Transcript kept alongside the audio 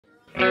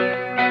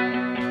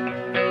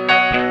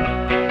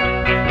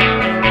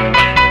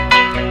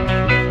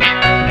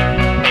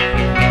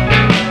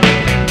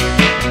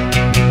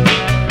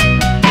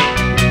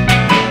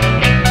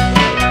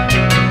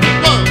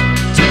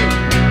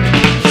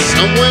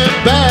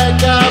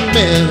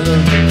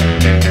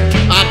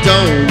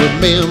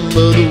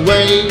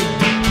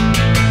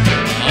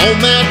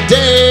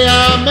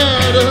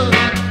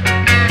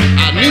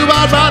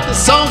write the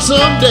song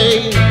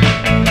someday.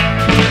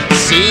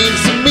 Seems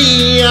to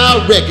me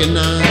I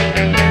recognize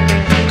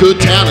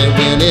good talent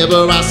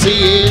whenever I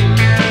see it.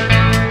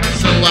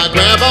 So I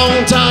grab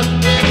on tight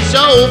when the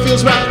show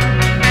feels right.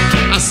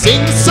 I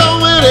sing the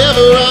song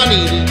whenever I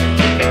need it.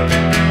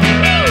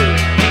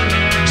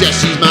 Yeah,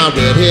 she's my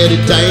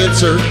red-headed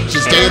dancer.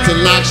 She's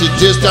dancing like she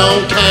just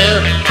don't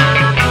care.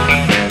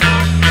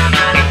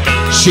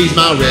 She's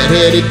my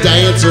red-headed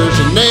dancer.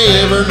 She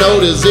never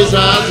notices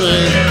I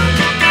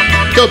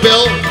sing. Go,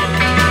 Bill.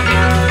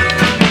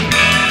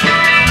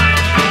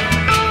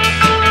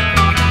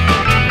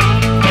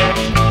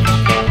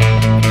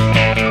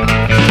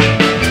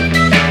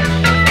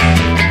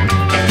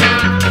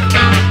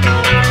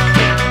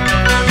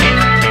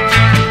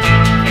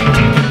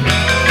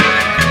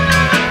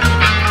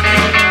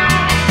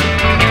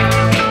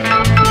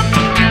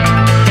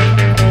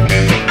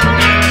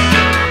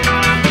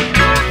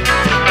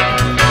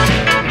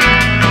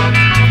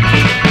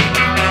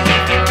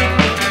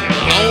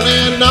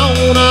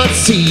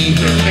 See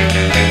her,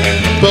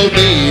 both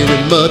near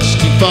much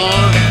too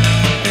far.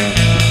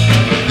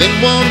 Then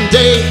one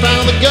day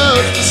found the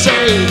guts to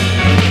say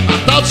I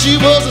thought she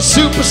was a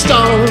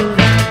superstar.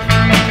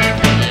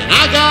 And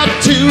I got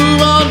too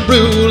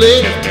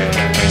unruly,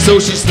 so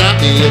she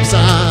slapped me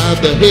upside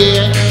the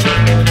head.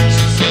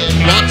 She said,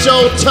 watch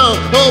your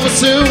tongue, or we'll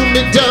soon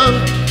be done.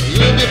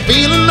 You'll be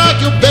feeling like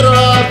you're better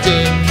off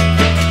dead.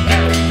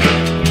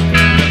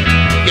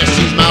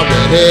 She's my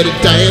red-headed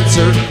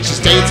dancer. She's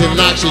dancing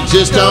like she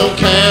just don't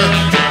care.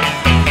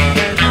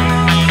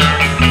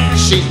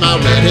 She's my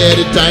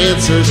red-headed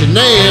dancer. She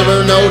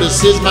never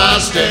notices my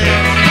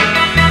stare.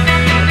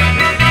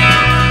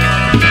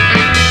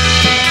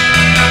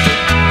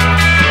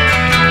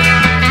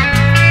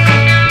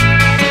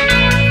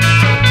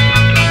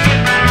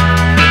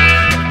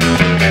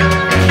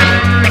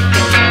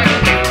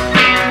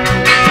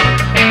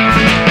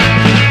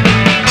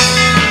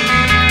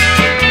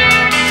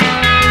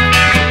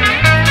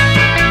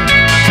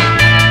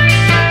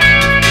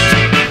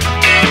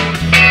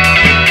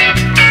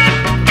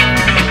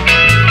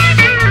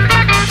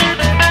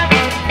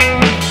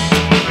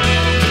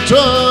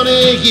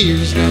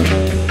 Years now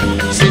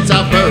since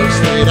I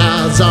first laid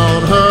eyes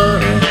on her.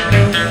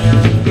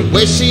 The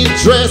way she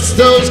dressed,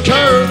 those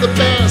curves, the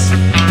best,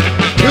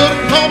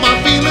 couldn't hold my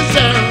feelings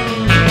down.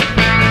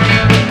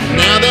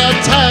 Now that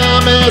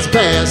time has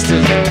passed,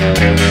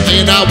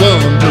 and I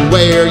wonder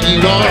where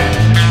you are.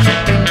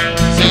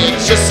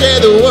 Since you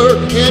said the word,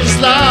 and just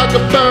like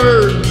a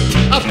bird,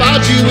 I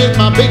found you in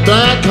my big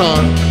black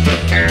car.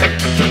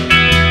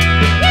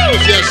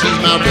 Yeah, she's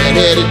my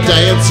red-headed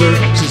dancer.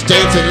 She's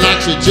dancing like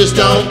she just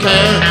don't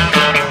care.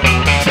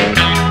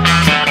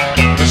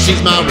 She's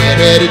my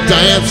red-headed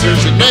dancer.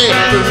 She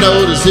never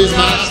notices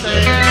my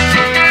stare.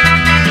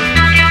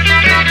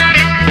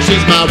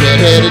 She's my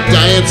red-headed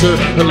dancer.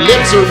 Her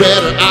lips are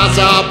red, her eyes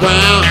are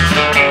brown.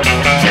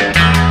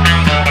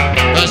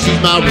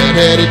 She's my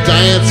red-headed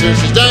dancer.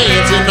 She's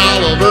dancing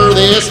all over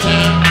this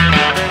town.